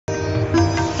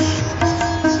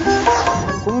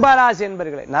கும்பராசி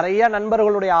என்பர்களே, நிறைய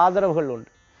நண்பர்களுடைய ஆதரவுகள் உண்டு.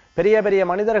 பெரிய பெரிய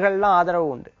மனிதர்கள்லாம் ஆதரவு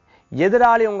உண்டு.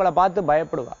 எதிராளி உங்களை பார்த்து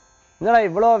பயப்படுவா. இதனால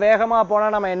இவ்வளவு வேகமா போனா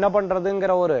நம்ம என்ன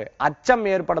பண்றதுங்கிற ஒரு அச்சம்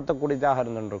ஏற்படுத்தக்கூடியதாக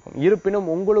இருந்துருக்கும். இருப்பினும்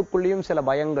உங்களுக்குள்ளேயும் சில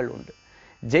பயங்கள் உண்டு.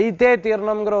 ஜெயித்தே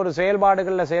தீரணுங்கிற ஒரு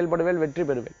செயல்பாடுகள்ல செயல்படுவேல், வெற்றி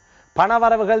பெறுவேன்.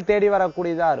 பணவரவுகள் தேடி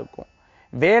வரக்கூடியதா இருக்கும்.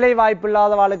 வேலை வாய்ப்பு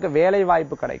இல்லாதவாளுக்கு வேலை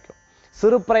வாய்ப்பு கிடைக்கும்.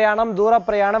 சிறு பிரயாணம், தூர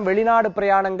பிரயாணம், வெளிநாடு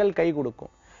பிரயாணங்கள் கை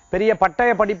கொடுக்கும். பெரிய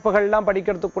பட்டய படிப்புகள்லாம்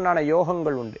படிக்கிறதுக்குண்டான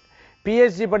யோகங்கள் உண்டு.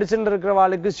 பிஎஸ்சி படிச்சுட்டு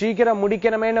இருக்கிறவாளுக்கு சீக்கிரம்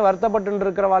முடிக்கணுமேனு வருத்தப்பட்டு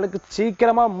இருக்கிறவாளுக்கு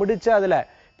சீக்கிரமா முடிச்சு அதுல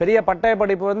பெரிய பட்டய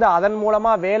படிப்பு வந்து அதன்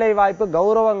மூலமா வேலை வாய்ப்பு,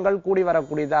 கௌரவங்கள் கூடி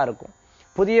வரக்கூடியதா இருக்கும்.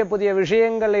 புதிய புதிய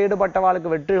விஷயங்கள்ல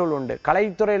ஈடுபட்டவாளுக்கு வெற்றிகள் உண்டு.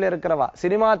 கலைத்துறையில இருக்கிறவா,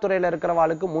 சினிமா துறையில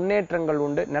இருக்கிறவாளுக்கு முன்னேற்றங்கள்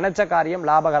உண்டு. நினைச்ச காரியம்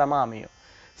லாபகரமா அமையும்.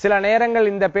 சில நேரங்கள்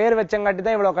இந்த பேர் வச்சங்காட்டி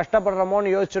தான் இவ்வளவு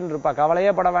கஷ்டப்படுறோமோன்னு யோசிச்சுட்டு இருப்பா.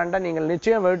 கவலையே பட வேண்டாம், நீங்கள்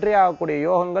நிச்சயம் வெற்றியாகக்கூடிய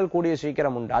யோகங்கள் கூடிய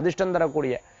சீக்கிரம் உண்டு. அதிர்ஷ்டம்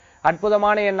தரக்கூடிய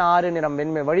அற்புதமான எண்ண 6 நிறம்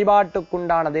வெண்மை.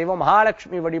 வழிபாட்டுக்குண்டான தெய்வம்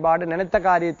மகாலட்சுமி வழிபாடு. நினைத்த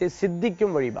காரியத்தை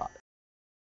சித்திக்கும் வழிபாடு.